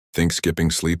Think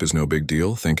skipping sleep is no big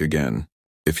deal? Think again.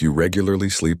 If you regularly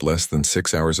sleep less than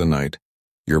 6 hours a night,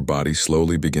 your body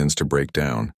slowly begins to break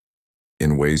down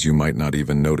in ways you might not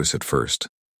even notice at first.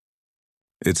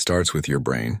 It starts with your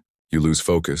brain. You lose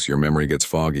focus, your memory gets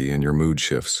foggy, and your mood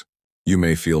shifts. You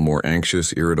may feel more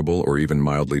anxious, irritable, or even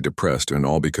mildly depressed, and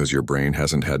all because your brain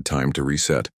hasn't had time to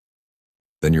reset.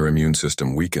 Then your immune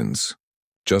system weakens.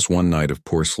 Just one night of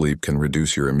poor sleep can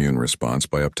reduce your immune response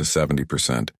by up to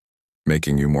 70%,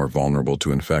 making you more vulnerable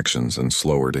to infections and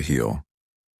slower to heal.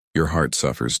 Your heart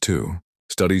suffers too.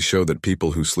 Studies show that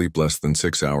people who sleep less than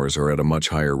 6 hours are at a much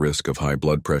higher risk of high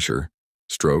blood pressure,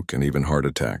 stroke, and even heart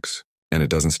attacks. And it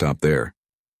doesn't stop there.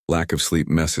 Lack of sleep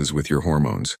messes with your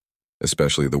hormones,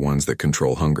 especially the ones that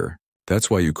control hunger. That's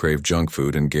why you crave junk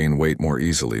food and gain weight more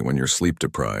easily when you're sleep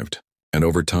deprived. And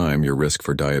over time, your risk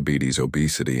for diabetes,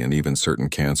 obesity, and even certain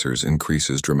cancers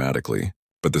increases dramatically.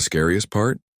 But the scariest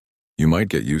part? You might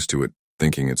get used to it,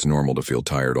 thinking it's normal to feel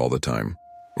tired all the time.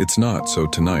 It's not, so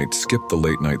tonight, skip the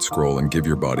late-night scroll and give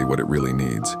your body what it really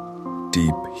needs.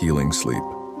 Deep, healing sleep.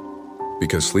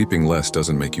 Because sleeping less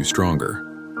doesn't make you stronger.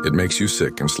 It makes you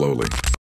sick, and slowly.